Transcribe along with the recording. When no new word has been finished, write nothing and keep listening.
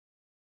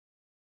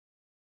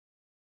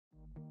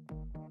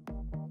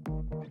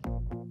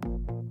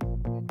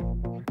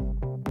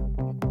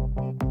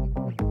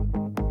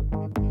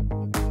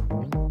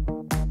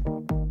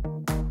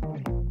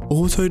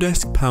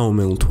Autodesk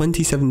PowerMill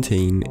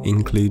 2017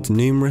 includes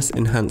numerous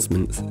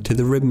enhancements to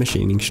the rib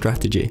machining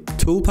strategy.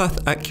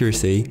 Toolpath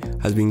accuracy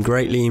has been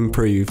greatly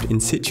improved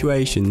in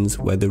situations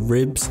where the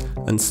ribs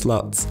and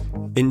slots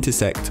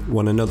intersect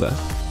one another,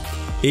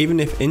 even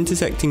if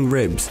intersecting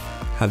ribs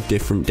have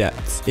different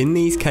depths. In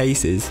these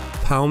cases,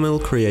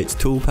 PowerMill creates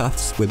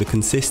toolpaths with a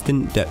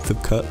consistent depth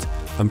of cut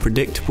and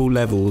predictable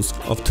levels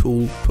of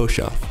tool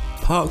push-off.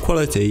 Part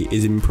quality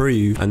is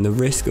improved and the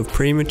risk of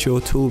premature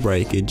tool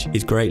breakage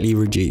is greatly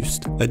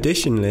reduced.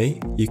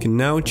 Additionally, you can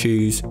now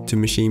choose to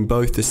machine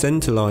both the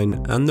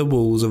centerline and the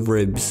walls of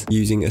ribs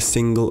using a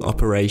single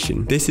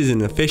operation. This is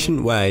an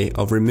efficient way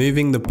of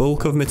removing the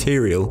bulk of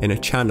material in a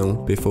channel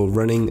before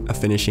running a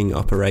finishing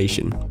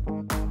operation.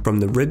 From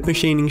the rib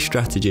machining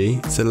strategy,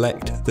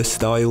 select the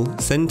style,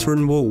 center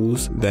and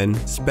walls, then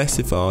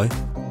specify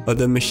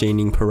other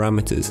machining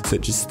parameters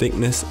such as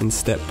thickness and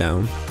step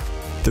down.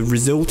 The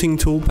resulting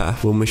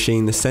toolpath will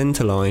machine the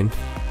centerline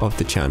of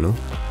the channel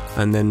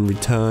and then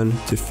return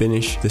to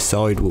finish the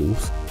side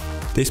walls.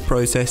 This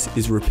process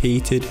is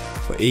repeated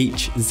for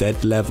each Z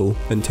level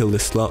until the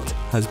slot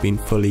has been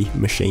fully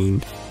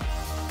machined.